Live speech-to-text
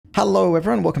Hello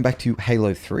everyone, welcome back to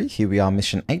Halo 3. Here we are,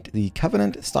 Mission 8, the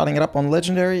Covenant, starting it up on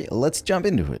Legendary. Let's jump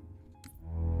into it.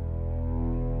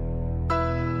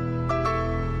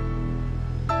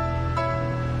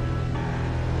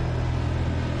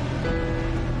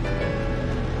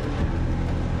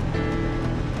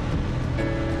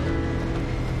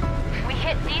 We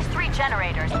hit these 3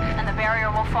 generators, and the barrier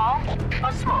will fall?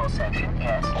 A small section,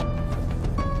 yes.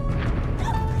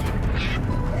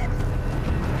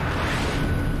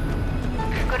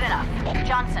 Good enough.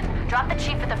 Johnson, drop the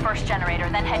chief at the first generator,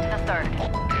 then head to the third.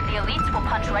 The elites will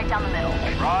punch right down the middle.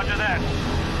 Roger that.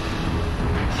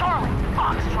 Charlie,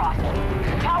 Foxtrot.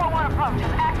 Tower 1 approach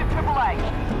is active AAA.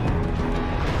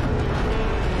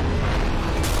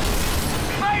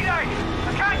 Mayday!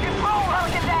 I can't control her!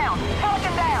 Pelican down!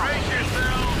 Pelican down! Brace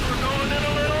yourselves, we're going in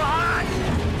a little hot!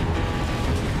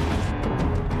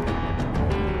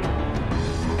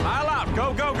 Pile out!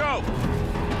 Go, go, go!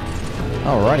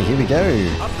 Alrighty, here we go.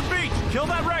 Up the beach! Kill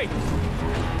that wraith!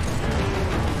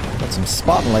 Got some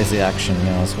Spartan laser action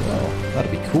now as well.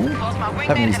 That'd be cool.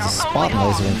 Haven't used the Spartan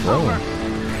laser in forever.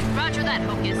 Roger that,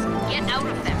 Hocus. Get out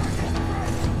of there.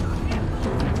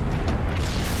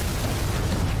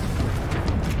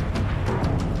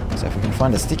 So if we can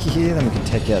find a sticky here, then we can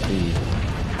take out the...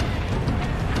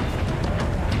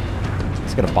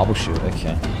 It's got a bubble shoot,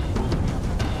 okay.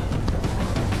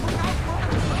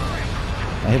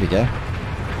 Oh, here we go.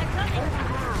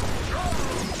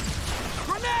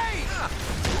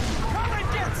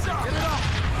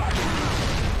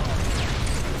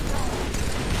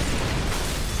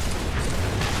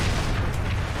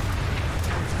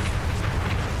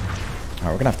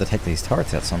 Alright, we're gonna have to take these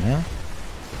turrets out somehow.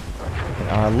 They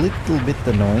are a little bit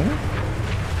annoying.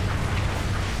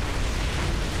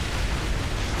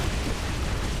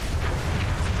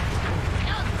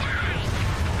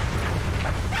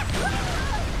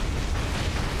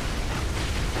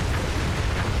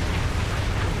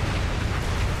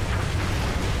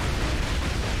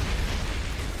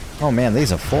 Oh man,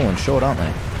 these are falling short, aren't they?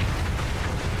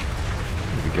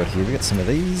 What have we got here? We got some of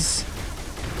these.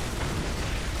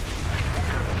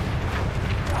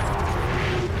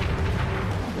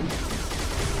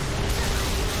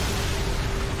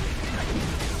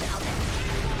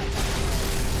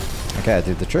 Okay, I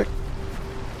did the trick.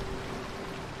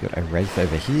 Got a wraith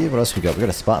over here. What else we got? We got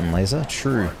a Spartan laser.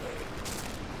 True.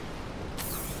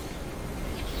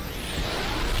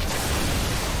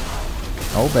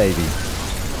 Oh baby.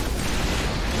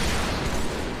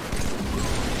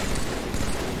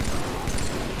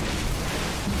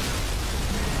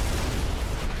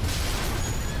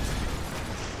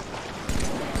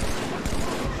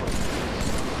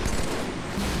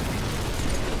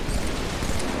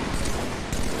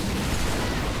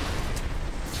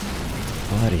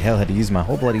 Bloody hell, had to use my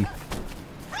whole bloody...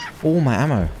 all my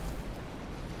ammo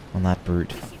on that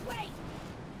brute.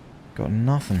 Got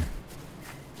nothing.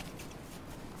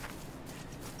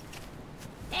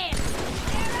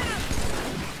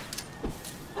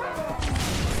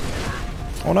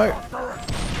 Oh no!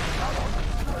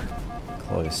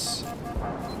 Close.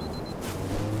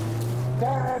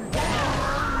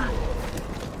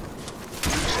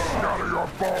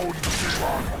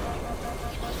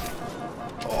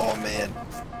 Oh man.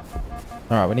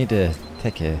 Alright, we need to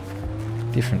take a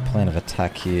different plan of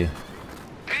attack here.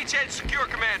 Beachhead secure,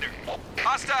 Commander.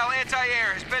 Hostile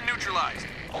anti-air has been neutralized.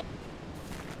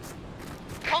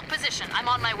 Hold position. I'm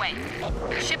on my way.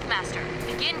 Shipmaster,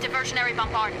 begin diversionary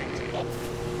bombardment.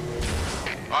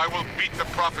 I will beat the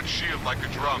Prophet's shield like a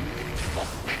drum.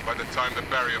 By the time the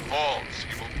barrier falls,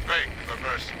 he will beg for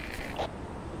mercy.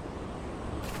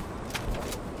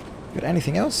 Got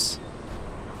anything else?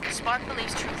 Spark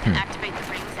believes Truth can activate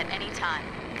the rings at any time.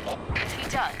 If he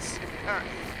does, Earth,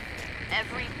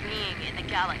 every being in the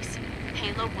galaxy,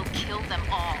 Halo will kill them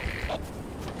all.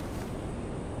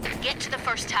 Get to the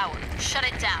first tower. Shut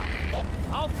it down.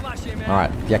 I'll flash him, man.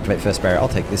 Alright, deactivate first barrier. I'll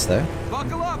take this though.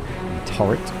 Buckle up!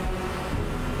 Turret.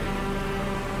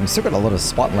 We've still got a lot of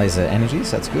Spartan laser energy,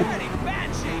 so that's good.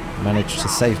 Managed to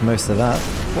save most of that.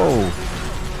 Whoa!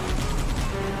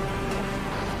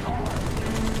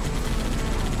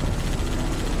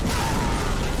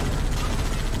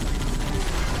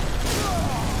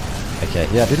 Okay,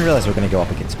 yeah, I didn't realize we were going to go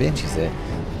up against Banshees there.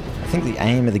 I think the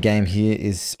aim of the game here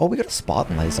is... Oh, we got a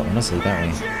Spartan laser, honestly, don't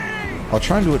we? I'll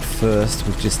try and do it first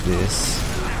with just this.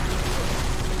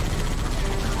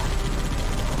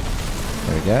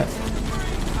 There we go.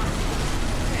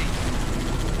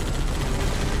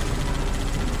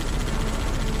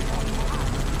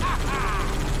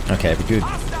 Okay, be good.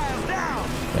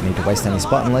 Don't need to waste any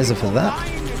Spartan laser for that.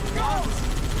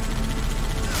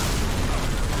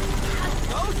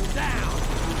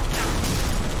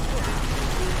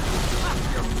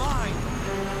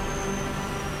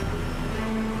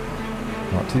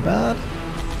 too bad.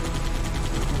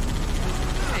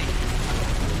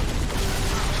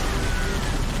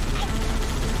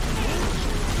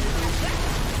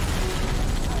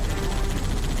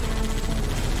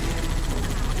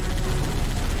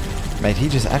 Mate, he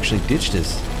just actually ditched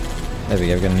us. There we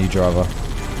go, we got a new driver.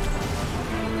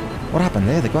 What happened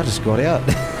there? The guy just got out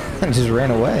and just ran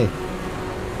away.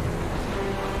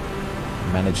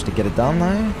 Managed to get it done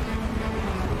though.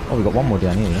 Oh, we got one more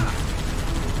down here.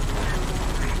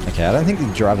 Okay, I don't think the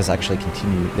drivers actually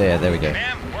continue. There we go.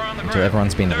 Until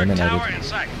everyone's been eliminated.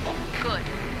 Good.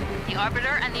 The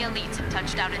Arbiter and the Elites have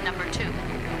touched out at number 2.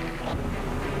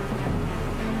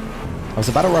 I was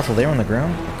a battle rifle there on the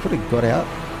ground. I could have got out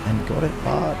and got it,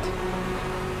 but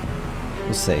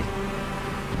we'll see.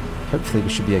 Hopefully we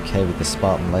should be okay with the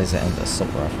Spartan laser and the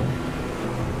assault rifle.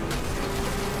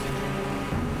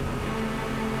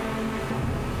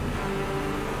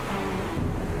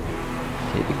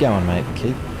 Keep it going, mate.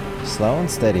 Keep slow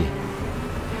and steady.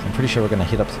 I'm pretty sure we're going to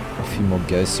hit up a few more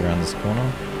ghosts around this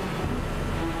corner.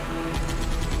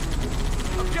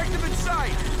 Objective in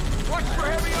sight. Watch for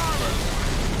heavy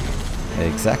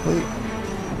armor. Exactly.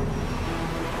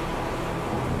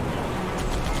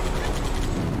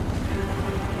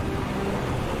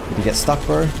 Did you get stuck,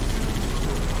 bro?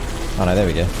 Oh no, there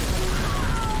we go.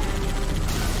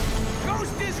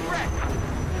 Ghost is wrecked.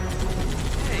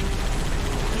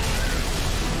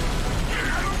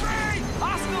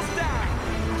 Hostiles down.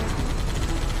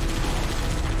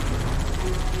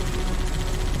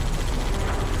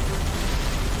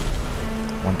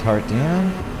 One turret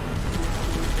down.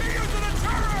 They're using a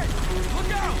turret.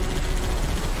 Look out.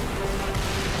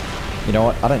 You know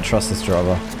what? I don't trust this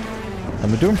driver. And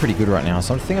we're doing pretty good right now,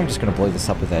 so I think I'm just going to blow this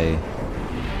up with a...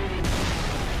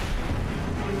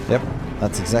 Yep,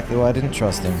 that's exactly why I didn't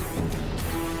trust him.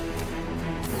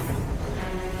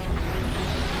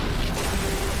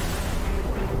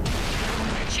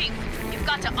 Chief, you've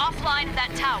got to offline that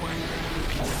tower.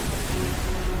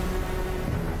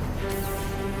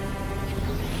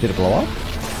 Did it blow up?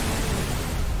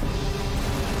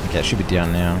 Okay, it should be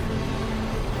down now.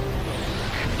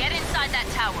 Get inside that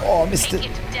tower. Oh, I missed Take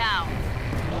it. it down.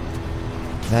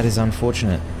 That is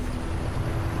unfortunate.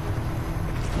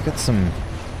 We got some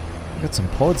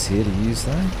pods here to use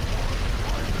though.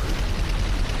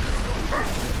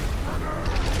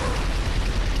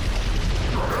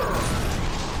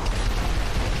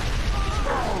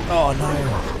 Oh no.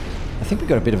 I think we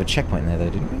got a bit of a checkpoint there though,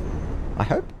 didn't we? I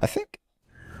hope. I think.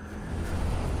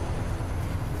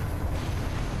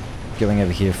 Going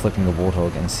over here, flipping the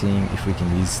Warthog and seeing if we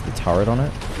can use the turret on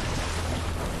it.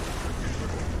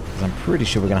 Because I'm pretty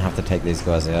sure we're going to have to take these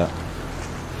guys out.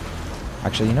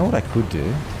 Actually, you know what I could do?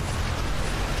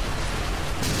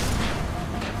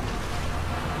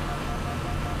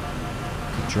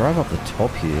 Could drive up the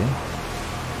top here.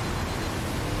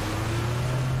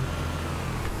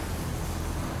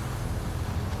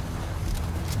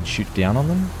 And shoot down on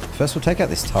them. First we'll take out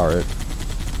this turret.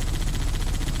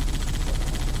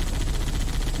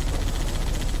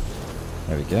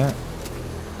 There we go.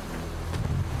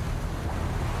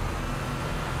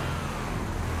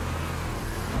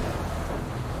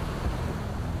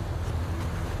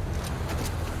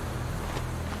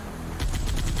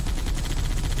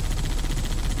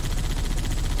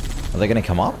 Are they going to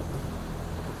come up?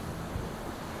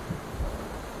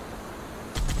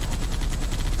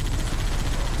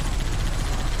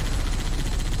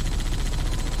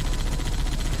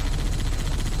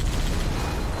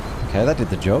 Okay, that did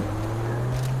the job.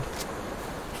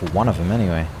 For one of them,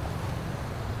 anyway.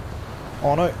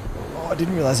 Oh no! Oh, I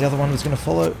didn't realize the other one was going to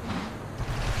follow.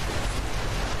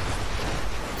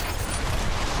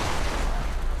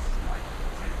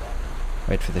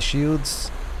 Wait for the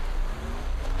shields.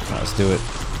 Right, let's do it.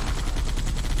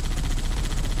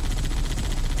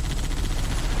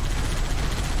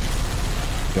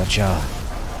 Gotcha.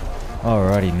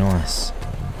 Alrighty, nice.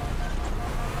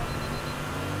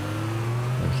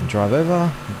 Then we can drive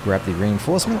over, grab the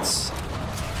reinforcements.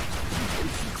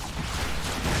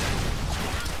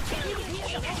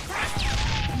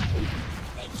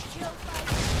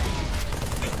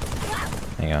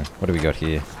 Hang on, what do we got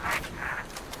here?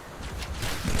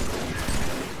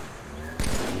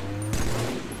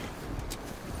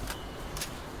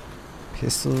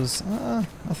 Pistols. I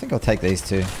think I'll take these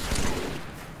two.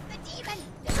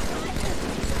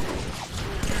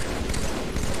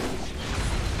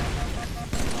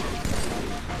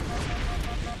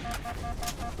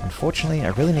 Unfortunately, I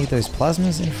really need those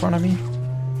plasmas in front of me.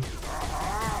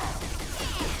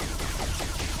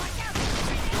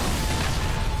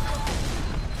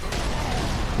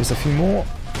 There's a few more.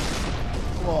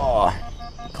 Oh,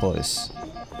 close.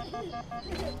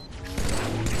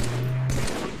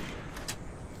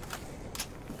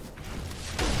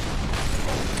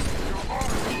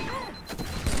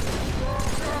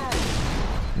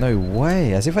 No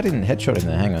way, as if I didn't headshot him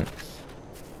there, hang on.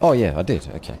 Oh yeah, I did,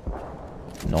 okay.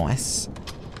 Nice.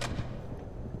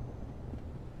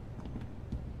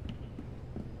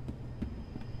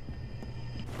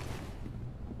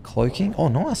 Cloaking? Oh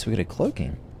nice, we got a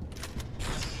cloaking.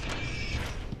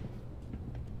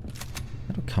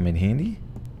 That'll come in handy.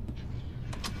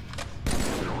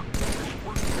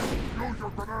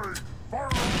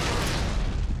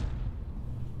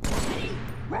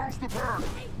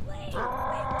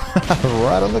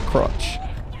 Right on the crotch.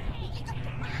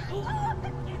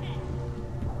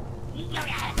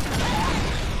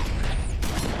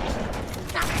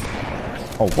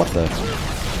 Oh, what the?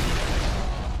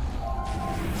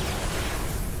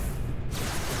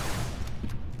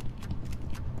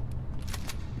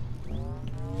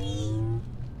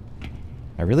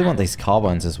 I really want these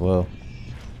carbines as well.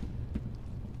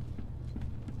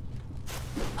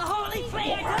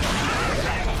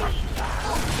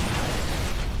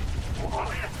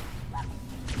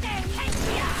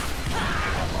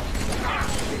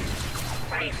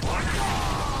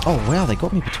 Oh wow, they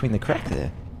got me between the crack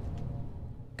there.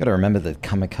 Gotta remember that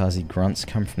kamikaze grunts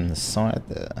come from the side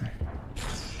there.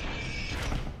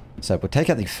 So we'll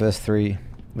take out the first three.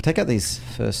 We'll take out these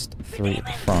first three at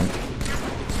the front.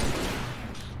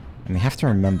 And we have to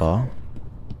remember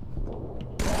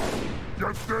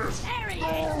the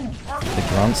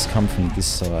grunts come from this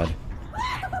side.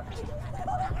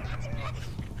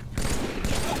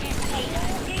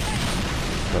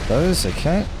 Got those,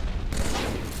 okay.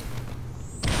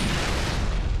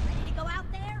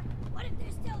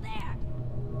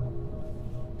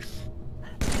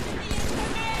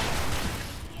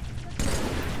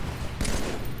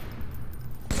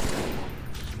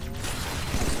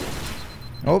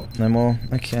 Oh, no more.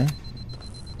 Okay.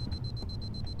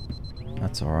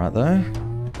 That's alright though.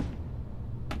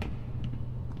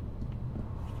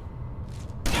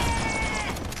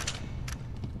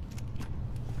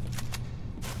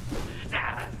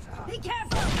 Be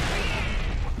careful!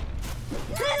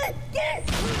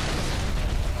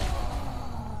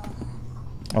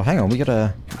 Oh, hang on. We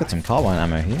got some carbine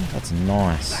ammo here. That's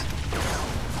nice.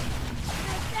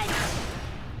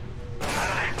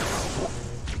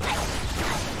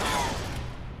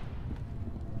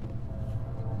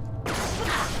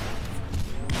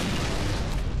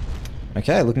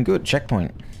 Okay, looking good.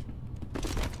 Checkpoint.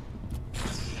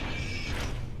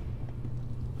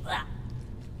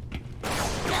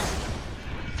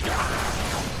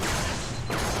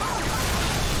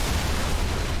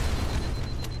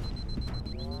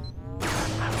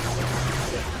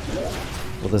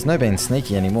 Well, there's no being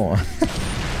sneaky anymore.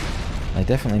 They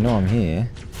definitely know I'm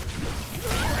here.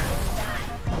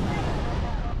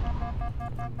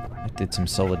 I did some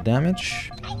solid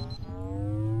damage.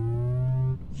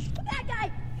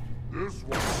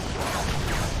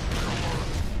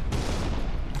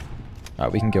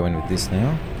 Alright, we can go in with this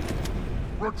now.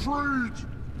 Retreat!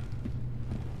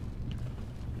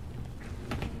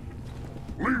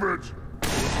 Leave it!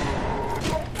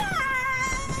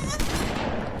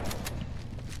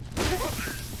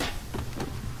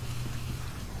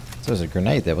 So there's a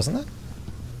grenade there, wasn't there?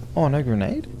 Oh, no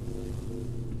grenade?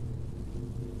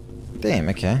 Damn,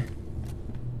 okay.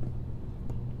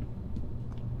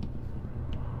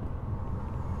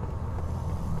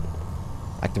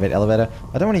 Activate elevator.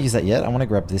 I don't want to use that yet. I want to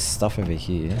grab this stuff over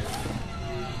here.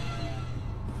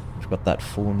 We've got that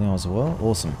full now as well.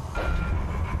 Awesome.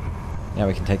 Now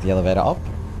we can take the elevator up.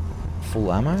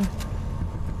 Full ammo.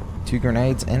 2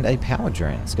 grenades and a power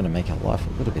drone. It's going to make our life a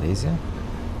little bit easier.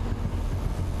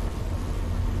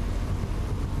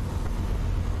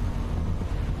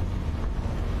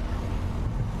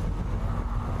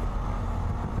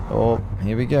 Oh,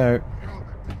 here we go.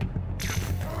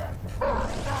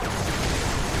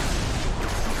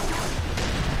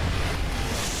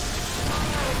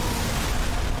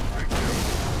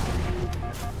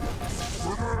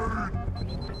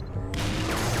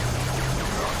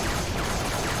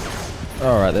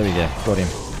 Alright, there we go. Got him.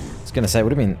 I was going to say, it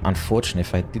would have been unfortunate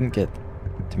if I didn't get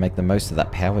to make the most of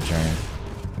that power drone.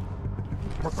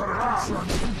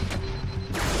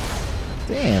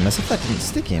 Damn, as if that didn't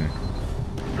stick him.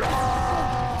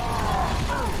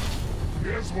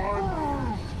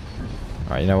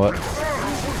 Alright, you know what?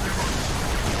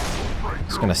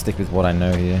 Just going to stick with what I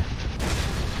know here.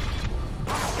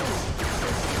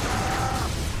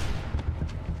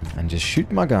 And just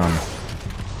shoot my gun.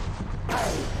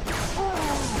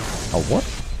 Oh, what?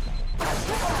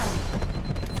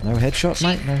 No headshot,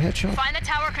 mate? No headshot? Find the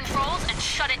tower controls and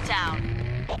shut it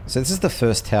down. So this is the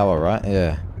first tower, right?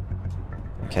 Yeah.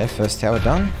 Okay, first tower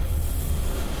done.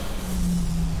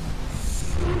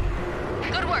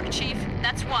 Good work, Chief.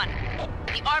 That's one.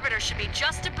 The Arbiter should be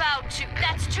just about to...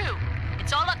 That's two.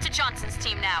 It's all up to Johnson's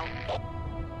team now.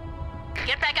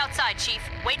 Get back outside, Chief.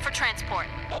 Wait for transport.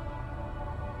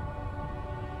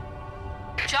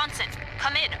 Johnson,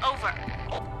 come in. Over.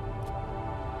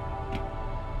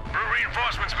 No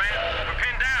reinforcements, man. We're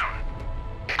pinned down.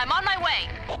 I'm on my way.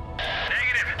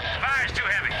 Negative. Fire's too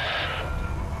heavy.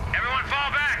 Everyone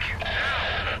fall back.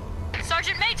 Now.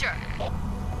 Sergeant Major!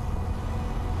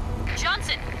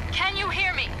 Johnson, can you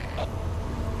hear me?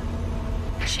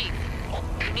 Chief,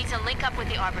 you need to link up with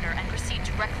the Arbiter and proceed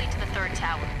directly to the third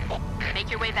tower. Make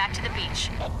your way back to the beach.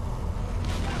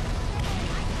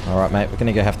 Alright, mate, we're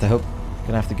gonna have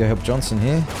to go help Johnson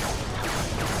here.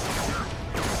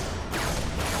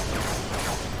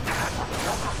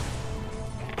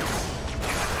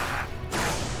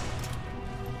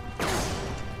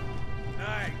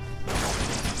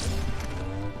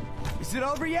 Is it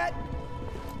over yet?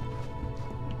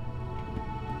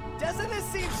 Doesn't this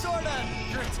seem sort of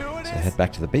gratuitous? So head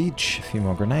back to the beach, a few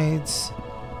more grenades.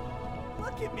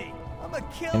 Look at me. I'm a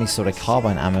killer. Any sort of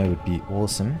carbine ammo would be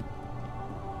awesome.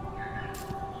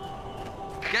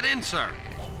 Get in, sir.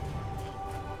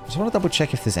 Just want to double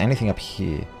check if there's anything up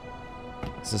here.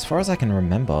 So as far as I can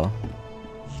remember...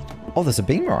 Oh, there's a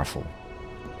beam rifle.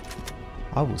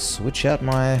 I will switch out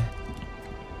my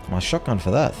shotgun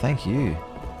for that, thank you.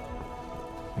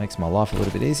 Makes my life a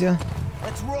little bit easier.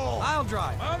 Let's roll. I'll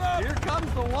drive. Here comes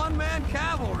the one-man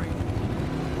cavalry.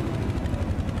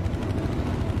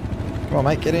 Come on,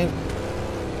 mate, get in.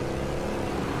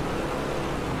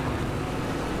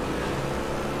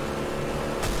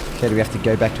 Okay, do we have to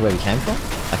go back to where we came from?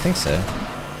 I think so.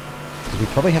 Because we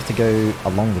probably have to go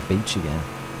along the beach again.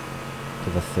 To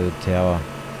the third tower.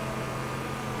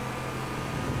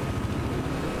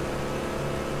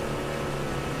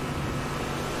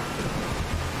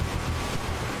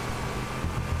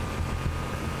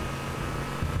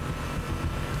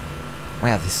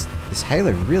 Wow, this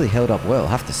Halo really held up well, I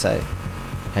have to say.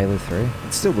 Halo 3.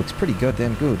 It still looks pretty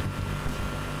goddamn good.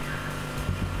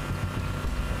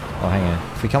 Oh, hang on.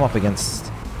 If we come up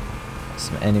against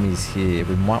some enemies here,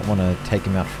 we might want to take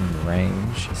them out from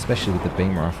range, especially with the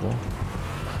beam rifle.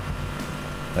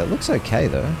 That looks okay,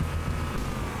 though.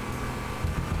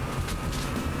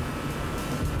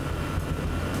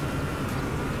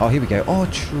 Oh, here we go. Oh,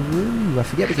 true. I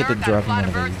forget we get to drive in one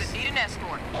of these. Need an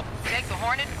escort. Take the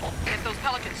Hornet, get those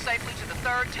Pelicans safely to the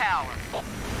third tower.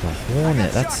 The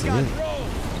Hornet, that's it.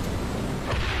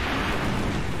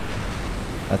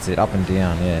 That's it, up and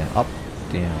down, yeah. Up,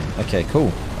 down. Okay,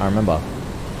 cool. I remember.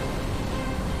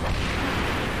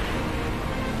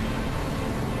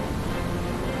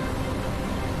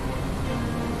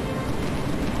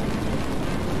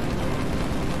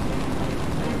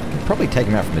 Could probably take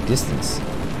him out from a distance.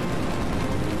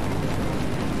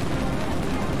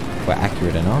 If we're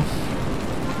accurate enough.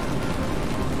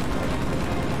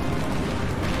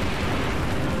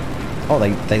 Oh,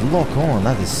 they lock on.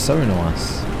 That is so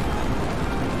nice.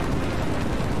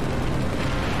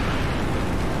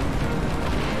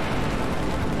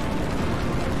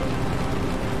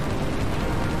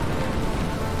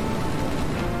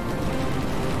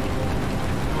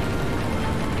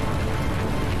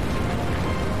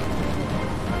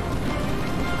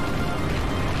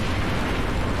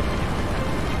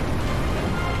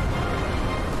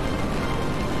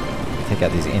 Take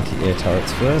out these anti-air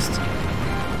turrets first.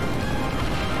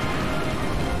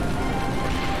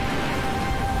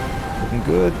 Looking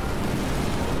good.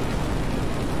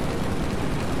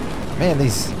 Man,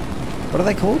 these... What are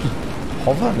they called?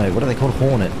 Hover? No, what are they called?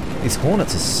 Hornet. These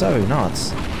Hornets are so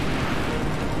nuts.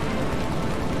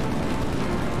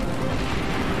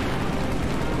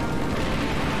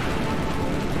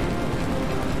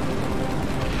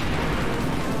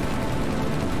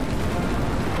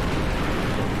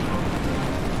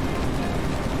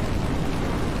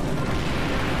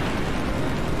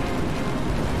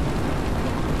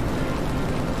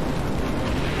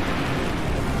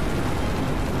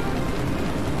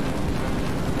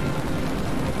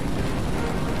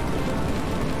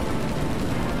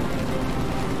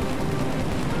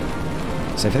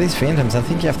 So for these Phantoms, I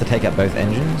think you have to take out both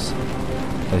engines.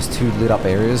 Those two lit up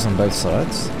areas on both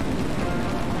sides.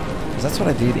 Because that's what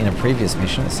I did in a previous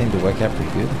mission. It seemed to work out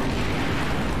pretty good.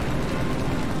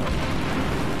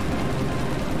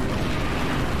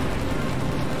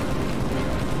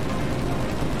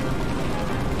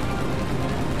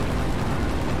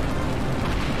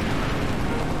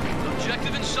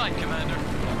 Objective in sight, Commander.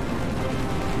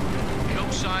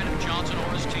 sign of Johnson or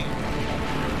his team.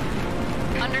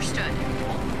 Understood.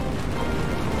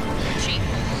 Chief,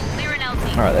 clear an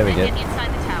LZ. Alright, there we and go. get inside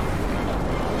the tower.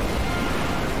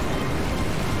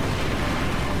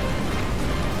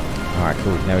 Alright,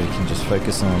 cool. Now we can just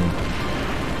focus on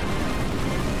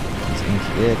these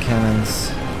inky air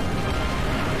cannons.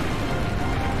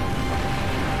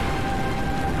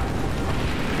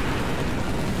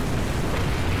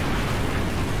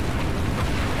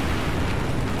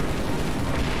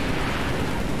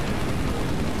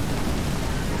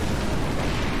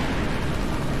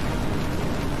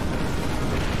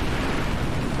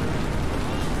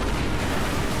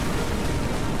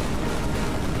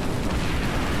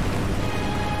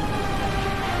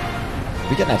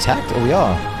 We getting attacked? Oh, we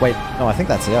are. Wait, no, I think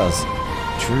that's ours.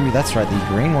 True, that's right. The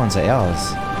green ones are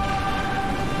ours.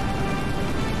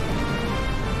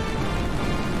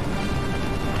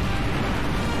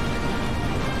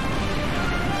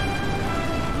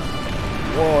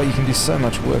 Whoa, you can do so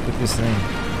much work with this thing.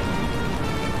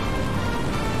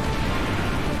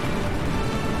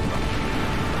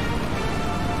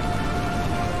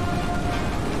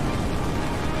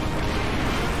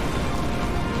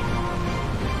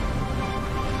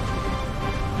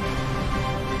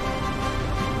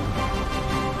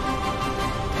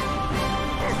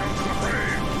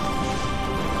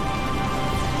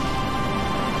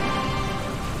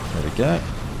 Go.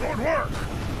 Good work.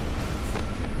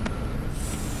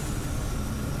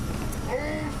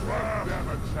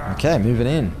 Okay, moving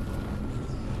in.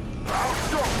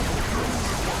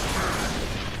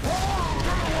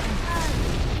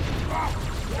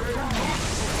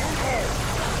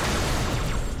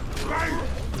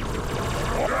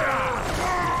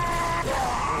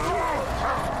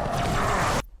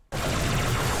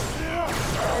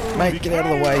 Mate, get out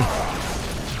of the way.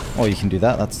 Oh, you can do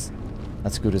that.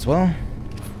 That's good as well.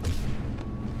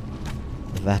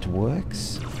 That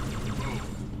works.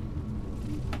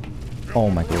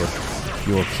 Oh my god.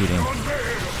 You're kidding.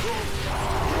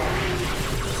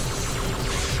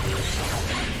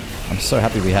 I'm so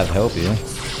happy we have help here.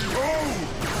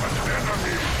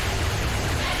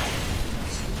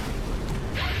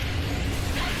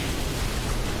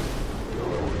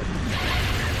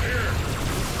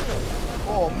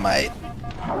 Oh, mate.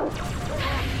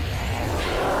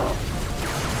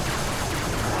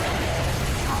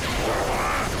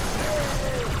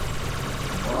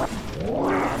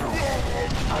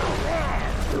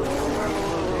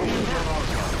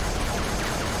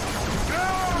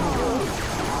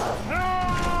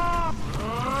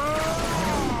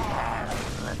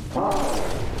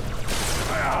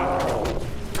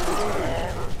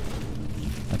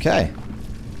 Okay.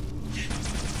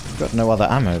 Got no other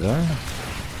ammo though.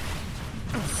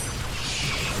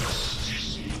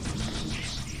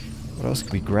 What else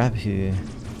can we grab here?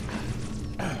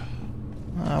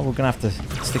 We're gonna have to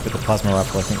stick with the plasma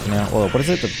rifle, I think, for now. Oh, what is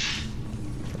it?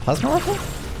 The plasma rifle?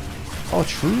 Oh,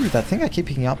 true. That thing I keep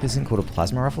picking up isn't called a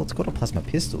plasma rifle. It's called a plasma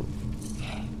pistol.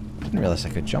 Didn't realize I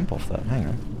could jump off that. Hang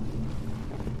on.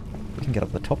 We can get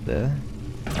up the top there.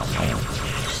 Oh, hang on.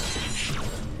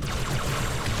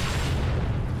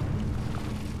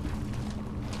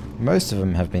 Most of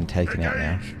them have been taken out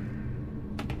now.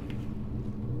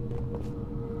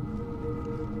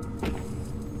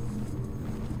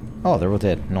 Oh, they're all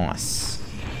dead. Nice.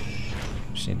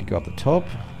 Just need to go up the top.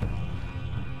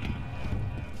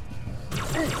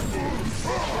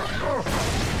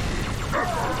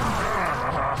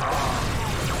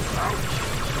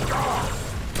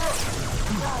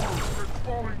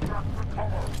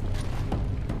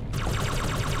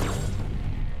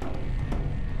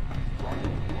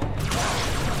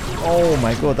 Oh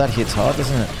my god, that hits hard,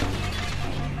 doesn't it?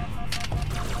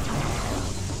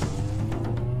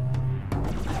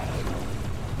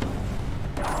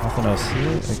 Nothing else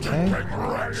here, okay.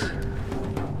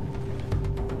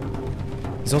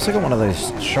 He's also got one of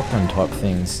those shotgun type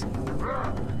things.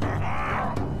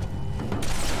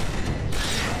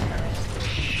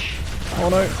 Oh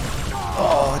no!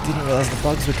 Oh, I didn't realize the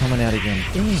bugs were coming out again.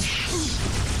 Damn.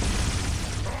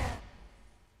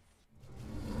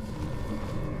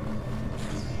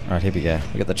 Alright, here we go.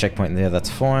 We got the checkpoint there, that's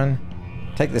fine.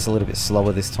 Take this a little bit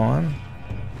slower this time.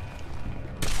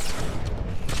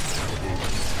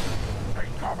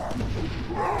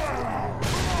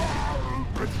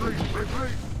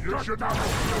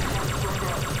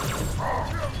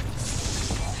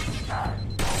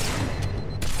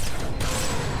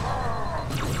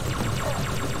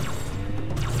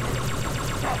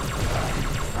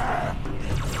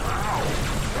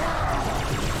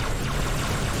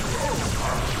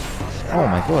 Oh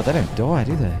my god, they don't die,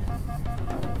 do they?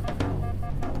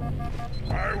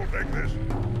 I will take this.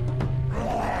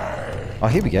 Oh,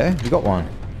 here we go. We got one.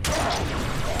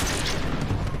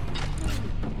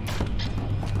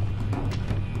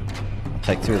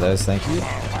 Take 2 of those, thank you.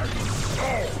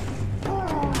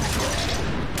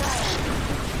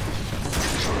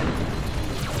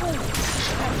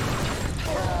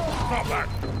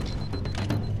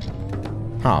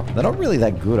 Huh, they're not really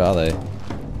that good, are they?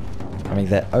 I mean,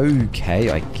 they're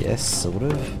okay, I guess, sort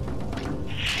of.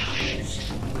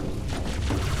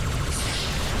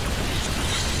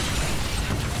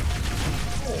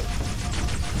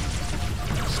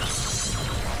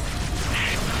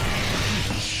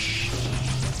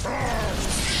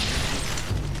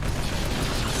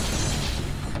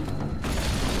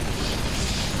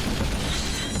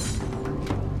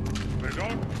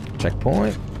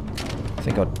 Checkpoint. I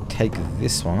think I'll take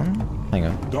this one. Hang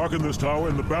on. Darken this tower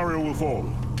and the barrier will fall.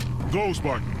 Go,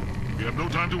 Spartan. We have no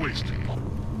time to waste.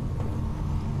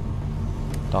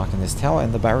 Darken this tower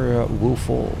and the barrier will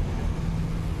fall.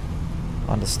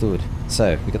 Understood.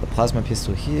 So, we got the plasma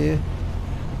pistol here.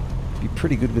 Be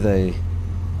pretty good with a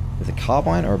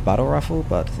carbine or a battle rifle,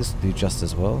 but this will do just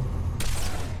as well.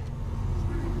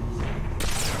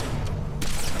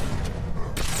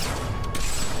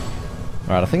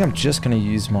 Alright, I think I'm just going to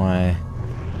use my...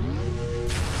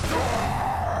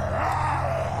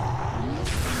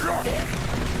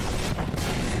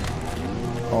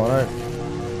 Alright.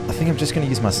 I think I'm just going to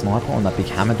use my sniper on that big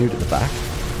hammer dude at the back.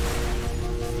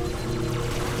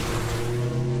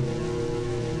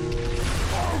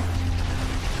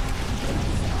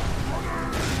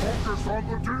 Focus on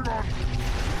the demon!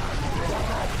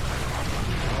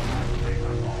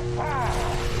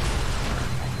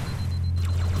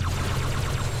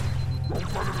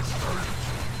 Don't let it escape!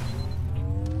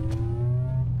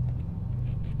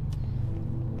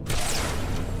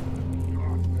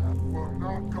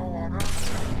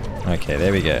 Okay,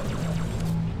 there we go.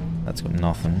 That's got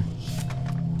nothing.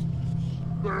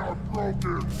 They are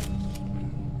broken!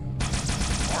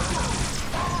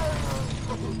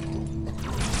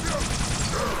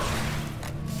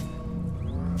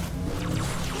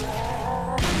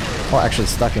 Oh, actually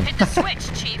stuck him. Hit the switch,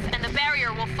 Chief, and the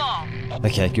barrier will fall.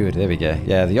 Okay, good. There we go.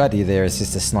 Yeah, the idea there is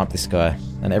just to snipe this guy,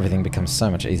 and everything becomes so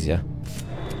much easier.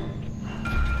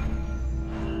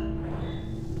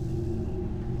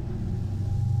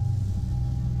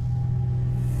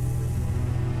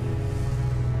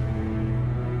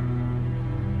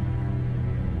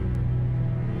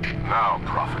 Now,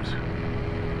 Prophet,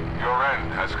 your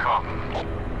end has come.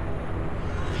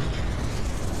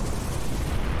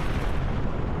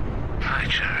 High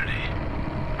charity.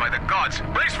 By the gods,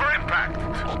 brace for impact!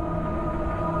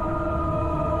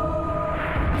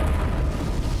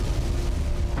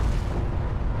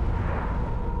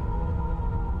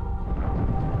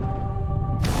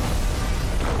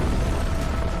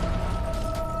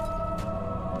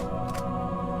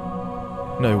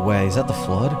 No way, is that the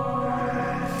flood?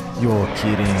 You're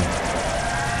kidding.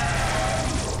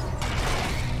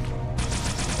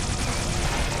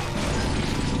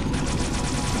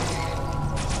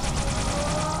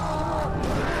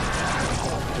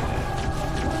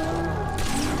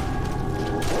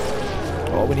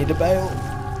 Oh, we need to bail.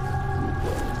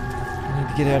 We need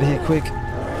to get out of here quick.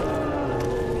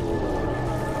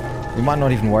 We might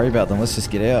not even worry about them, let's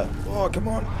just get out. Oh, come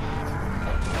on.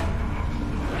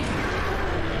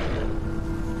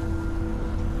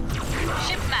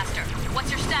 Shipmaster, what's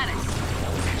your status?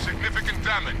 Significant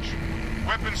damage.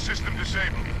 Weapon system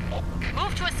disabled.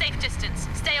 Move to a safe distance.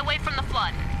 Stay away from the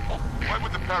flood. Why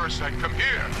would the parasite come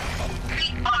here?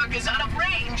 The Ark is out of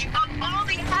range on all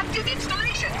the active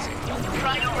installations.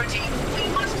 Priority, we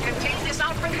must contain this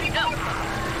outbreak No. before...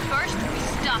 First, we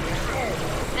stop the crew.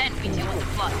 Then we deal with the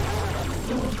flood.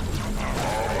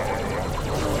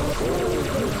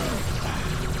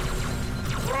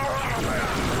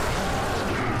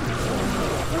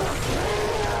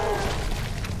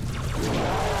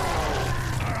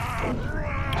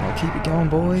 I'll keep it going,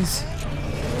 boys.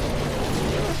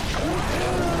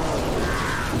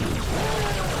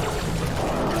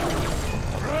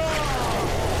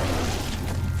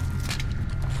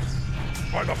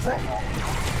 By the front.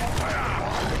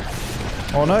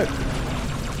 Oh no.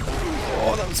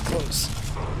 Oh, that was close.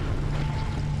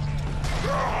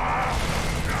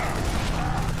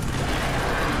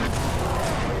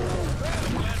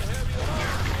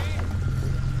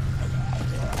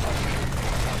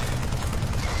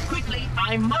 Quickly,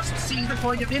 I must see the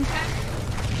point of impact.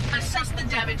 Assess the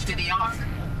damage to the Ark.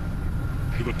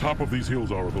 To the top of these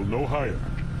hills, Oracle, no higher.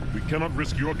 We cannot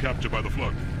risk your capture by the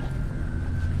flood.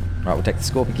 Right, we'll take the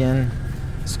Scorpion again.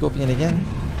 The Scorpion again.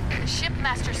 The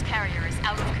Shipmaster's carrier is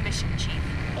out of commission, Chief.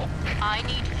 I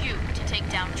need you to take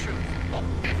down Truth.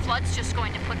 Flood's just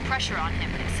going to put pressure on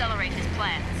him and accelerate his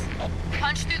plans.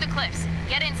 Punch through the cliffs.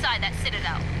 Get inside that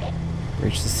citadel.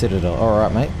 Reach the citadel.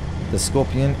 Alright, mate. The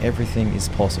Scorpion, everything is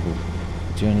possible.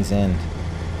 Journey's end.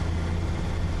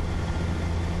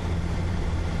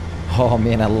 Oh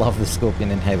man, I love the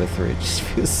Scorpion in Halo 3. It just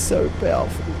feels so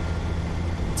powerful.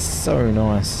 It's so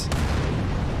nice.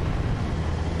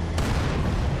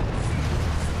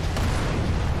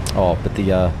 Oh, but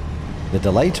the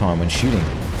delay time when shooting,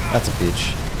 that's a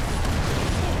bitch.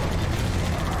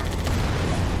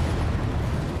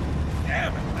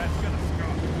 Damn it, that's gonna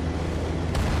score.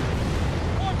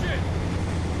 Watch it.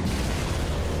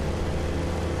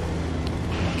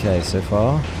 Okay, so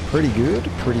far, pretty good,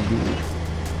 pretty good.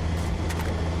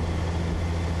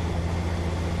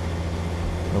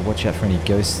 Gotta watch out for any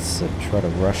ghosts that try to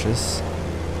rush us.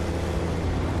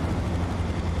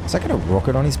 Is that got a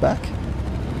rocket on his back?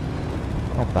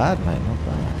 Not bad, mate, not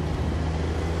bad.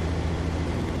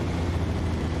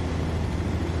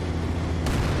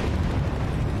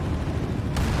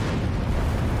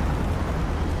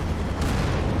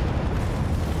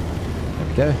 There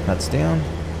we go, that's down.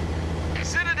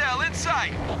 Citadel in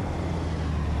sight.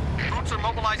 Troops are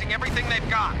mobilizing everything they've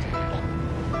got.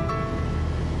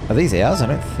 Are these ours? I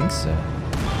don't think so.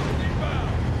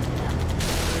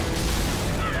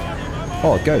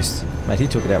 Oh, a ghost. Mate, he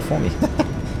took it out for me.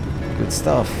 Good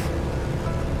stuff.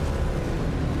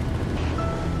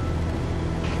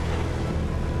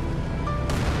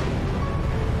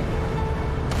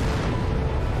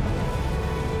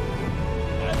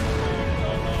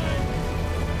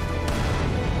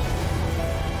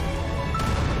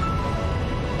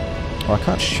 Oh, I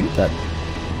can't shoot that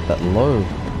low.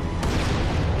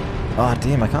 Ah, oh,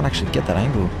 damn, I can't actually get that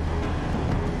angle.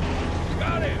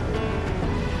 Got it.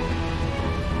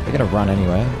 They're gonna run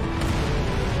anyway.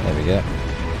 There we go.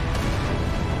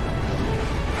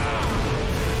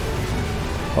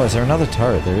 Oh, is there another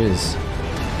turret? There is.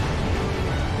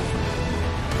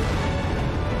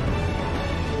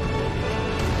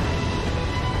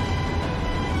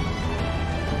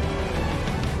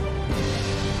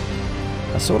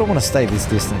 I sort of want to stay this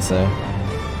distance though.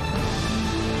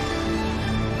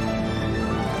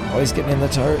 Oh, he's getting in the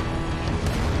turret.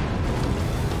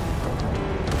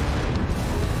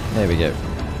 There we go.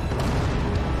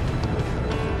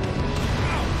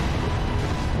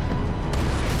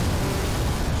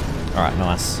 Alright,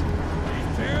 nice.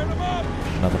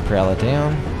 Another prowler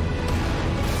down.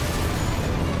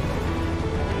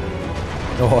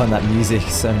 Oh, and that music,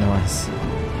 so nice.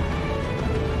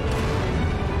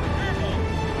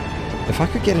 If I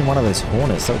could get in one of those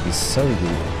Hornets, that would be so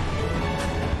good.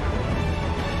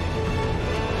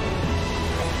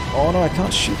 Oh no, I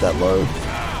can't shoot that low.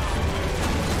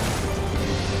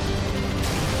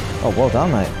 Oh, well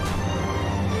done, mate.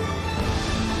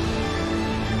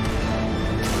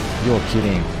 You're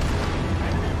kidding.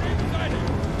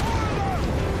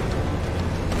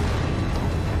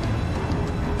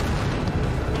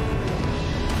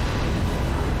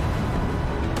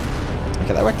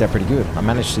 Okay, that worked out pretty good. I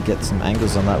managed to get some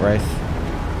angles on that Wraith.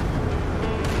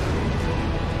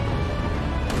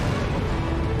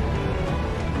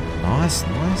 Nice,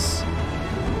 nice.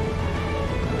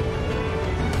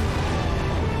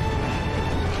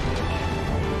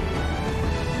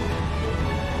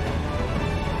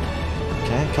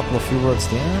 Okay, a couple of fuel rods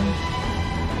down.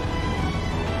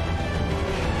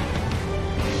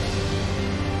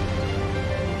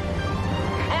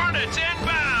 Hornets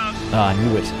inbound! Ah, I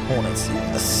knew it. Hornets,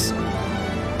 yes.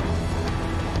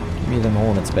 Give me them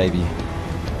Hornets, baby.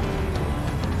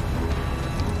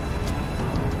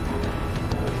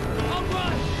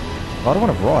 I don't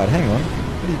want to ride. Hang on.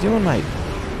 What are you doing, mate?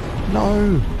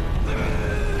 No.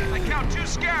 I count 2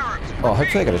 scarabs. Oh,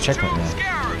 hopefully I got a checkpoint now.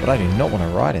 Scarabs. But I do not want to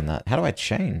ride in that. How do I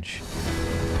change?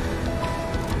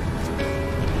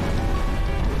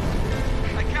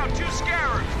 I count 2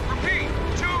 scarabs. Repeat,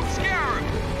 2 scarabs.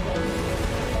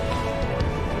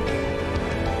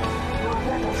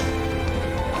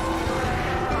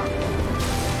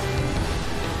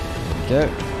 Go.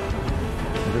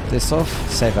 Rip this off.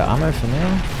 Save our ammo for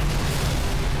now.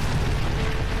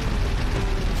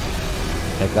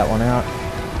 Take that one out.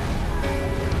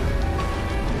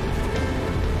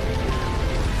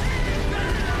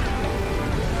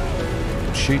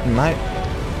 Shooting, mate.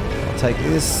 I'll take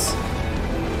this.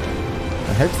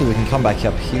 And hopefully we can come back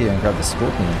up here and grab the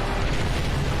Scorpion.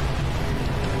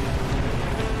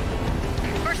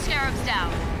 First scarab's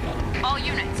down. All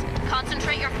units,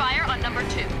 concentrate your fire on number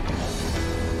 2.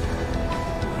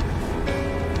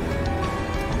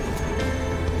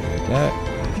 Go.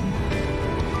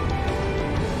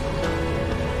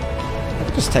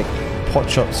 just take pot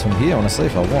shots from here, honestly,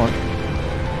 if I want.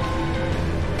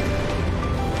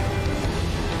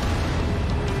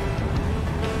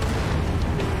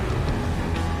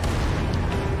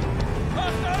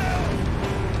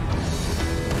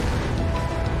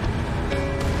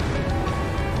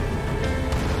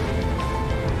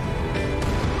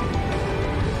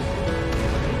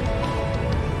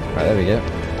 Right, there we go.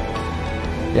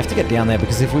 You have to get down there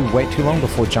because if we wait too long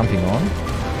before jumping on,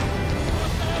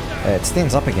 it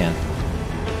stands up again.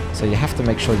 So you have to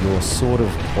make sure you're sort of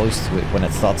close to it when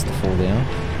it starts to fall down.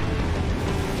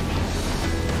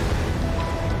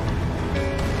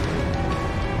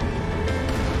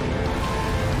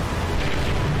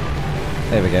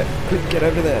 There we go. Quick, get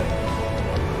over there.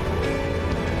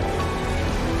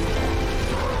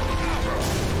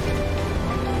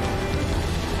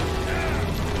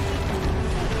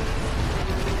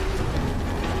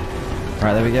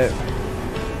 Alright, there we go.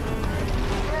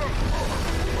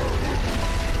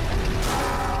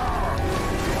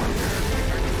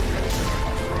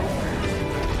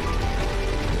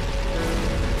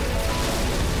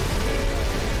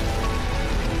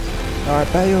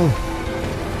 Alright, bail.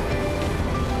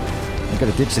 I've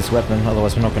got to ditch this weapon,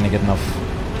 otherwise we're not going to get enough.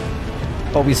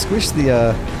 Oh, we squished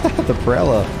the the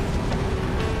prowler.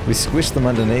 We squished them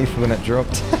underneath when it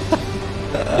dropped.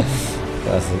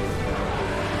 Classic.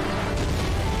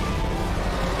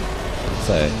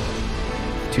 So,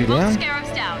 2 down. Both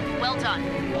scarabs down. Well done.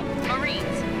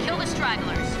 Marines, kill the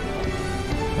stragglers.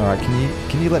 All right,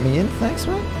 can you let me in? Thanks,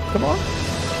 man. Come on.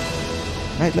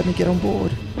 Mate, let me get on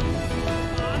board.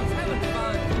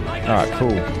 All right,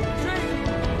 cool.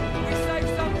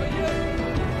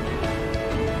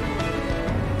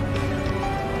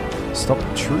 Stop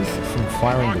truth from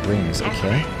firing the rings.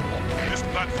 Okay. This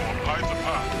platform hides a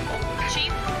path.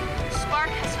 Chief, Spark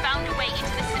has found a way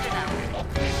into the Citadel.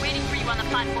 He's waiting for you on the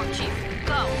platform, Chief.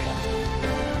 Go.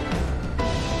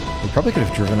 We probably could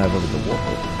have driven over with the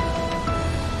warthog.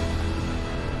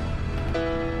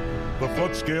 The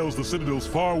flood scales the Citadel's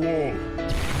far wall.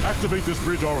 Activate this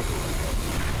bridge oracle.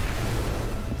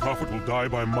 The Prophet will die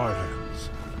by my hands,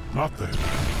 not theirs.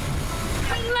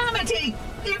 Calamity!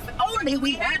 If only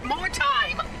we had more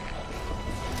time!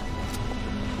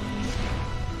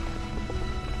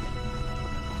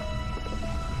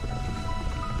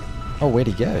 Oh, where'd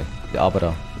he go? The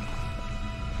Arbiter.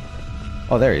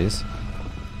 Oh, there he is.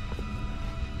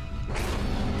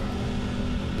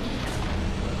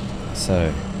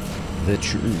 So, the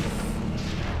truth.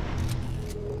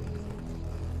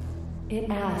 It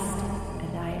asked,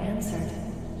 and I answered.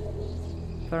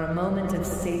 For a moment of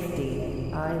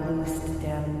safety, I loosed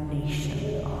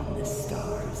damnation on the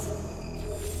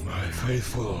stars. My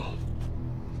faithful,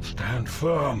 stand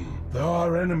firm. Though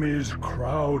our enemies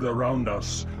crowd around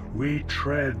us, we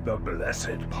tread the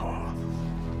blessed path.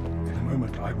 In a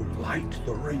moment I will light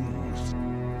the rings,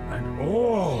 and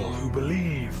all who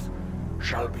believe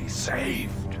shall be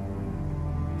saved.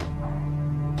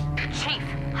 Chief,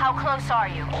 how close are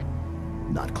you?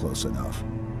 Not close enough.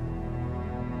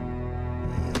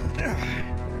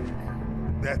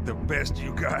 That the best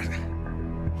you got?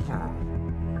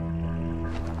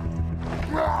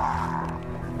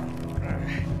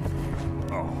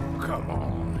 Oh, come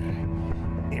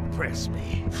on. Impress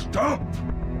me. Stop!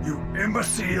 You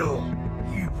imbecile!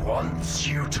 He wants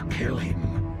you to kill him.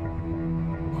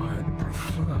 I'd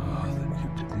prefer that you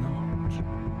did not.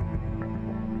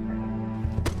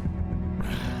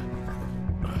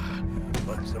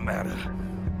 What's the matter,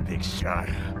 big shot?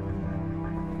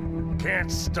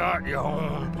 Can't start your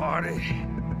own party?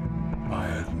 I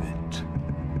admit,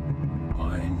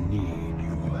 I need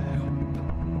your help.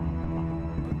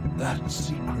 But that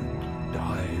secret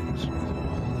dies with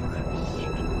all the rest.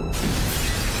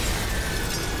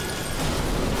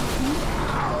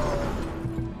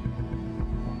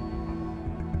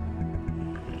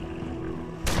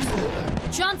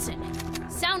 Johnson,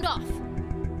 sound off.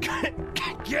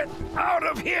 Get out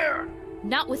of here!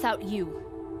 Not without you.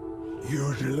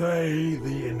 You delay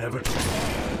the inevitable.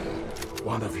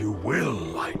 One of you will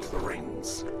light the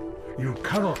rings. You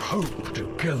cannot hope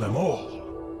to kill them all.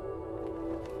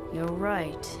 You're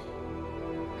right.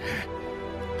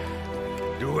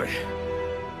 Do it.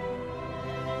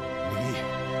 Me.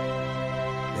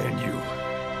 Then you.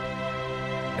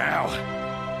 Now.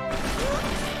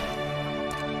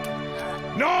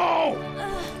 No!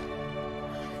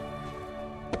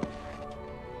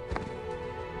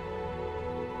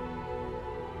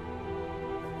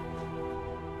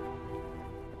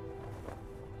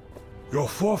 Your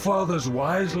forefathers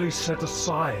wisely set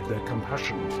aside their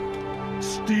compassion,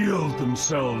 steeled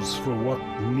themselves for what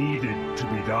needed to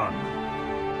be done.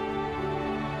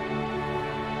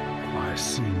 I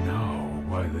see now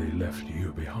why they left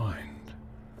you behind.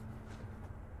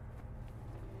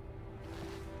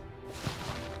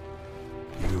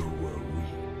 You were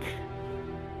weak,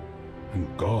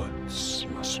 and gods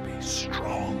must be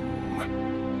strong.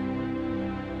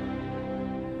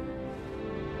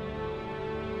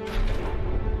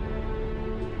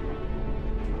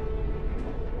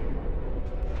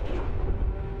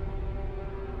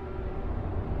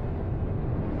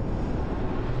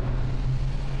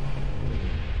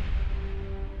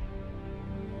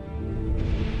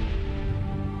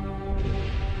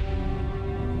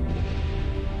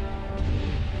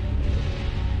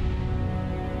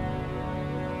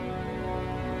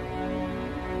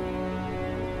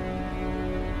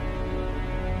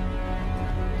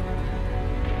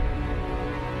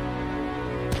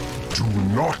 Do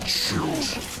not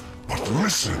shoot, but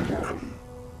listen.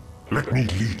 Let me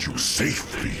lead you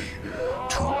safely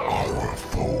to our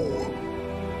foe.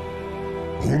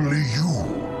 Only you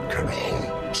can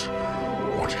halt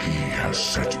what he has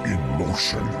set in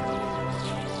motion.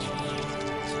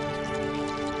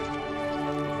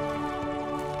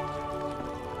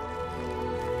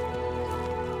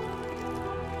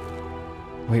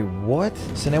 Wait, what?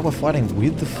 So now we're fighting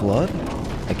with the Flood?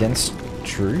 Against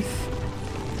truth?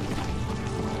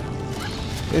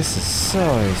 This is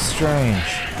so strange.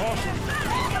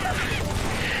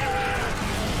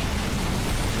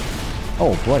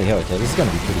 Oh, bloody hell, okay, this is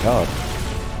gonna be pretty hard.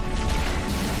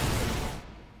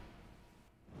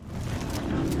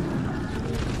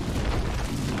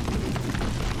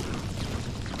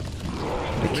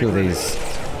 Gotta kill these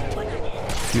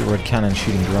few red cannon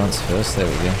shooting grunts first, there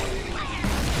we go.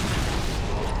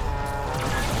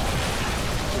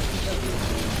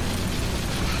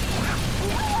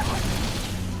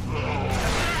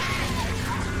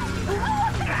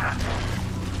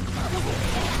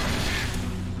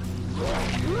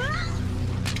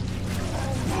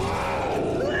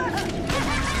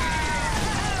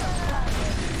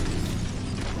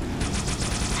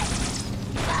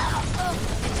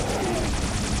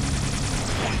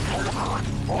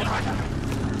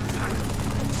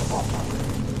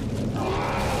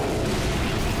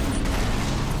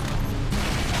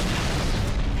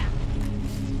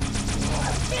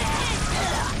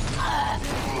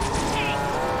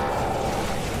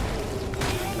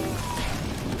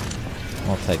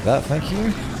 I'll take that, thank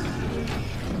you.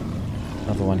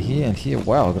 Another one here and here.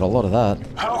 Wow, I got a lot of that.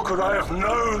 How could I have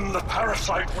known the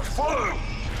parasite would follow?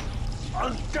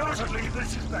 Undoubtedly,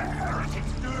 this is the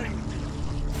heretic's doing.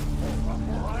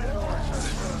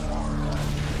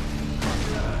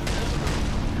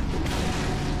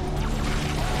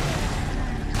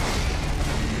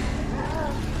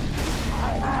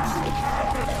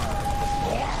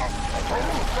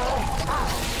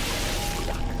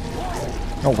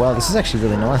 Oh wow, this is actually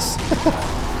really nice.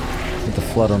 With the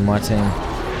Flood on my team.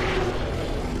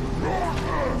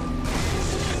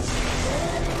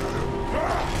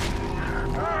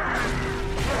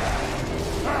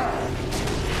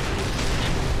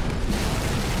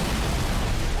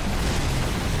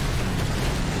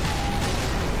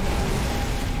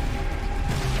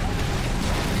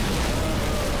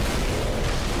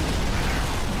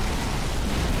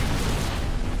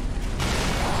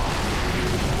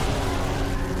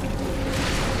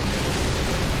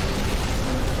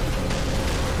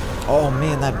 Oh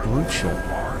man, that brute shot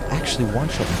actually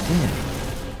one-shot me, didn't it?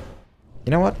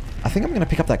 You know what? I think I'm going to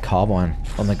pick up that carbine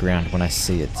on the ground when I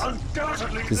see it.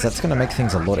 Because that's going to make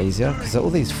things a lot easier. Because all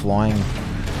these flying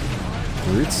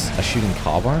brutes are shooting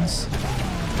carbines.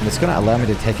 And it's going to allow me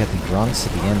to take out the grunts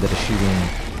at the end that are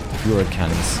shooting bureau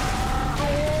cannons.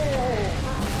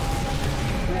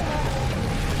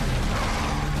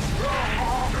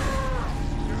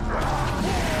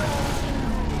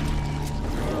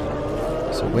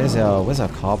 So where's our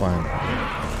carbine?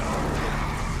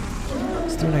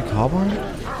 Still no carbine?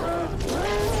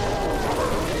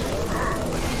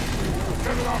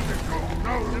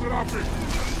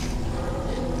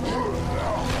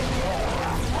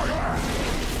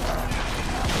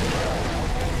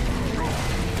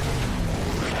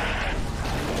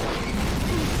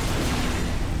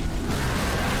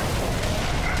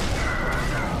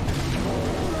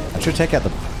 I should take out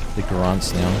the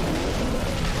grunts now.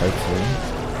 Hopefully.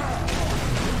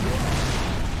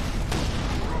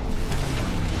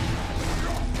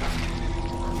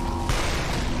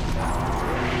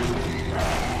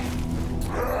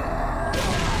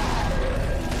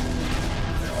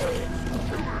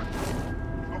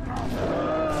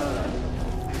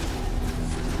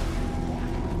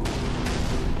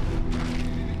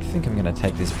 I think I'm gonna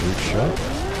take this brute shot.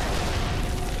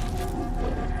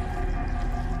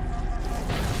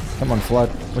 Come Come on, Flood.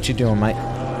 What you doing, mate?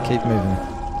 Keep moving.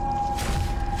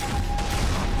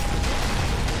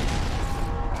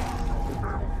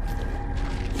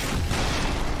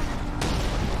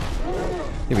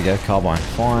 Here we go, carbine.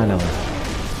 Finally.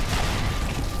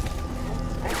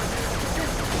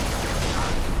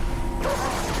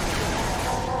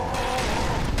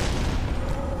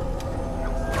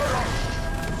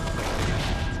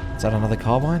 Is that another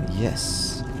carbine? Yes.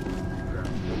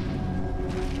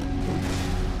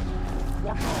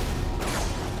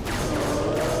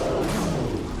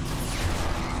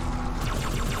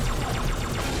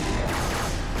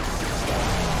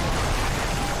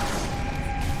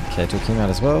 Okay, took him out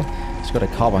as well. Just got a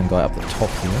carbine guy up the top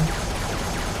here.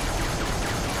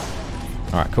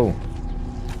 Alright, cool.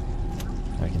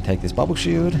 Now we can take this bubble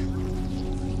shield.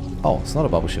 Oh, it's not a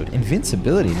bubble shield.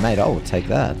 Invincibility, mate, I will take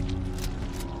that.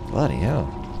 Bloody hell.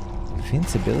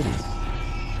 Invincibility.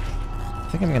 I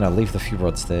think I'm going to leave the few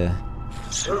rods there.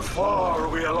 So far are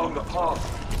we along the path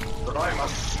that I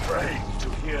must strain to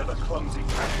hear the clumsy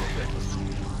cattle of their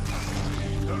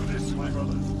pursuit. Know this, my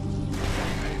brothers.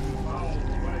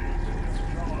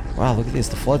 Wow, look at this.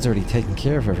 The flood's already taken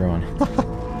care of everyone.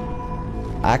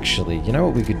 Actually, you know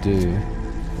what we could do?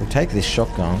 We'll take this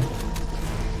shotgun,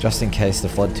 just in case the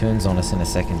flood turns on us in a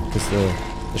second, because the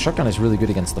shotgun is really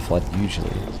good against the flood usually.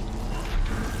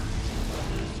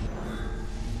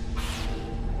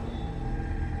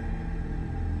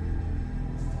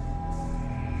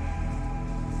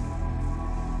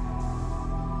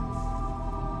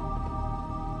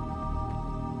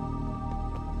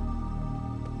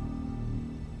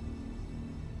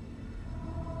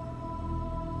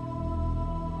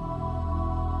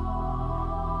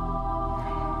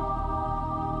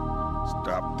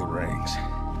 Stop the rings.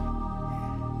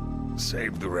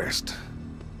 Save the rest.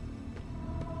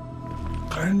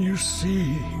 Can you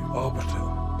see, Arbiter?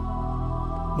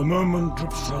 The moment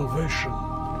of salvation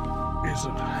is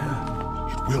at hand.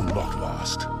 It will not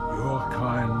last. Your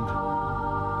kind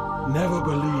never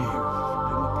believed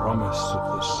in the promise of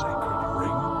the sacred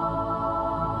ring.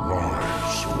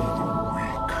 Lies for the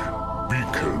weak,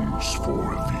 beacons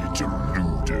for the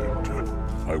deluded.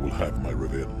 I will have my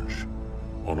revenge.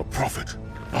 On a prophet,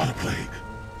 not a plague.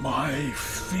 My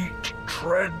feet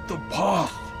tread the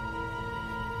path.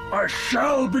 I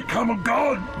shall become a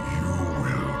god. You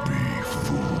will be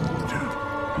food,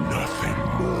 nothing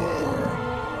more.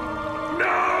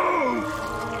 No!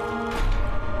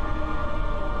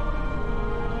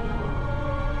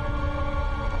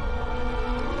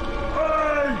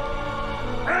 I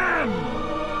am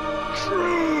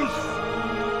truth,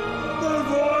 the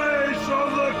voice of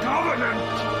the covenant.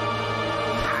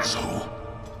 So,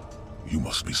 you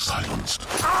must be silenced.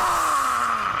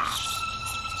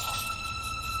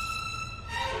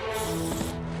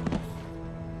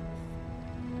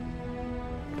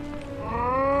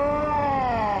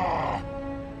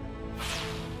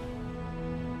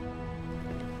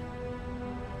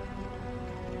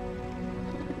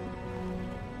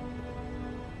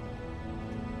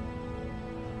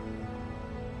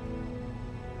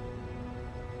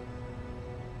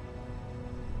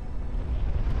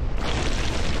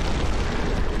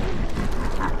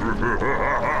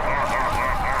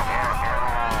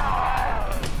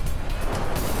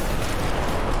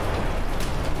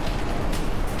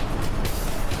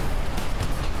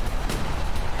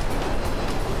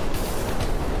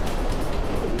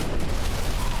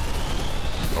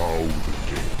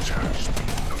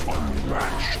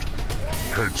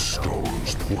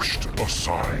 Headstones pushed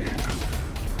aside.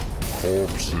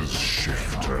 Corpses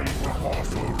shift and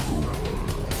offer room.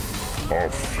 A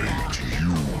fate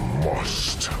you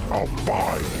must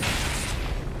abide.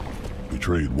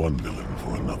 Betrayed one villain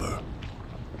for another.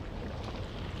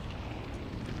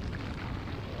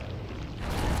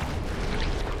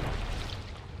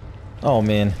 Oh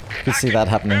man, could see that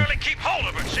happening. Barely keep hold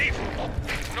of her, Chief.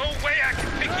 No way I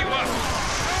can pick you up.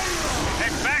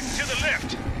 Head back to the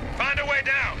lift. Find a way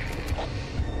down.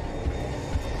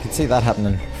 Could see that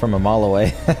happening from a mile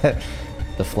away.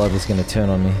 The flood was going to turn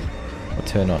on me. Or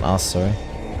turn on us, sorry.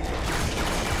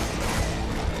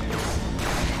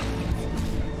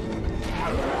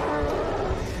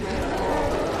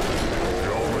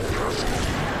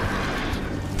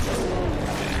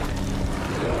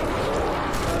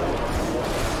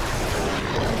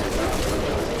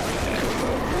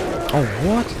 Oh,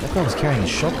 what? That guy was carrying a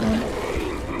shotgun?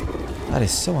 That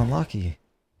is so unlucky.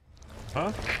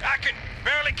 Huh? I can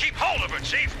barely keep hold of her,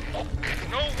 Chief.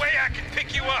 No way I can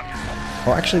pick you up.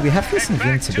 Oh, actually, we have this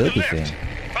invincibility thing,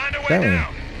 don't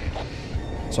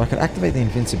we? So I could activate the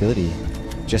invincibility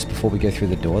just before we go through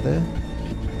the door there.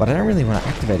 But I don't really want to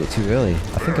activate it too early.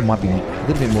 I think it might be a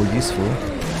little bit more useful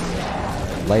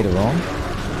later on.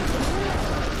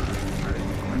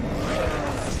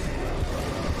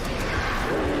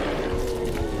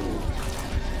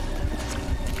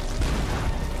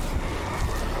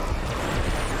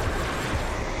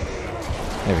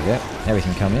 There we go. Now we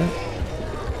can come in.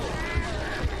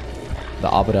 The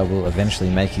Arbiter will eventually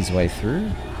make his way through.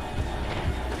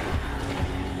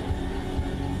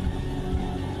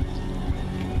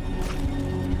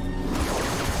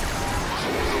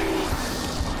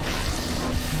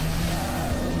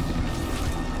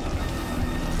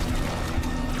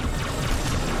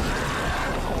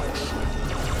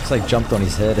 It's like jumped on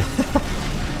his head.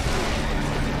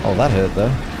 Oh, that hurt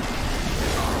though.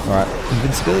 Alright,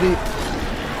 invincibility.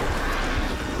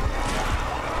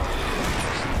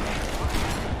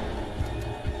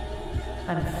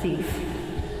 I'm a thief,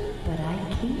 but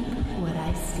I keep what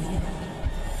I steal.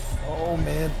 Oh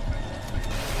man.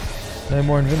 No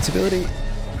more invincibility.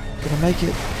 Gonna make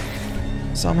it.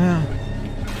 Somehow.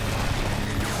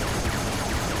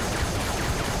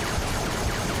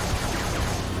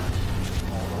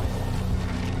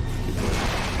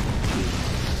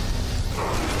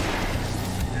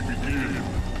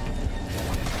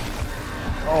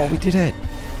 Oh, we did it.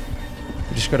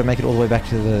 We just gotta make it all the way back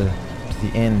to the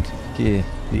end here.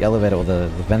 The elevator or the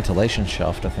ventilation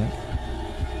shaft, I think.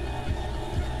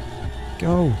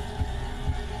 Go.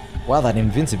 Wow, that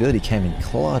invincibility came in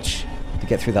clutch to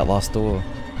get through that last door.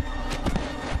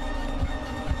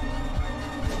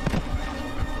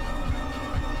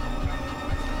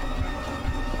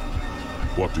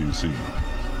 What do you see?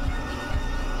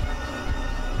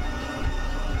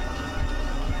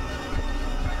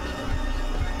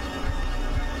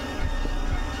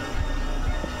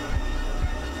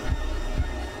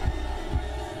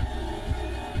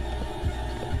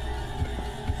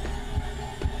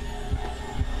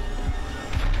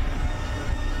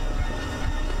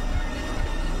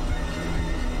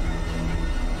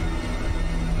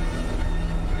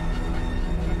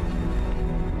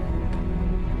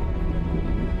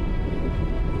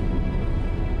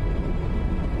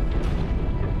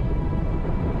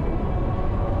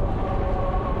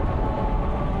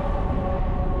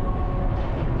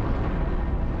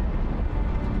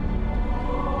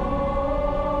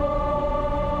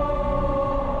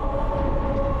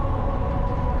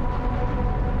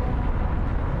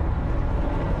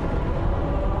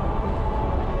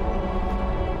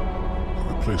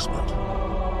 Replacement.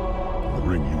 The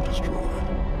ring you destroyed.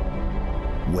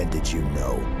 When did you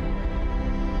know?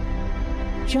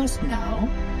 Just now.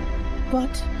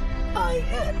 But I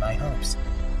had my hopes.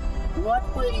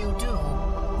 What will you do?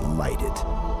 Light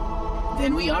it.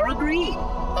 Then we are agreed.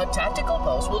 A tactical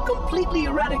post will completely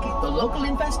eradicate the local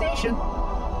infestation.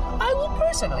 I will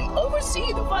personally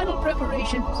oversee the final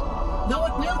preparations, though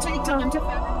it will take time to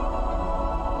fabricate.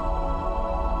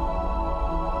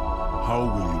 How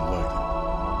will you light it?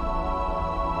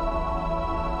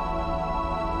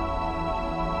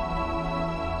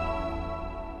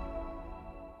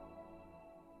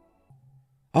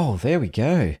 Oh, there we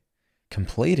go.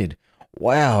 Completed.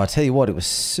 Wow, I tell you what, it was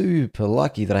super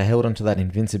lucky that I held onto that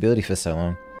invincibility for so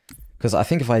long. Because I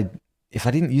think if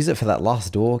I didn't use it for that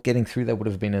last door, getting through there would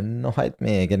have been a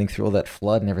nightmare, getting through all that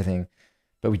flood and everything.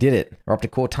 But we did it. We're up to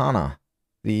Cortana.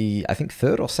 The, I think,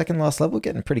 third or second last level,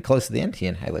 getting pretty close to the end here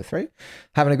in Halo 3.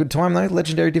 Having a good time though,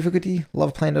 legendary difficulty.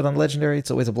 Love playing it on legendary,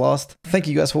 it's always a blast. Thank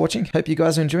you guys for watching. Hope you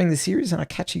guys are enjoying this series, and I'll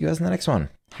catch you guys in the next one.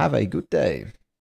 Have a good day.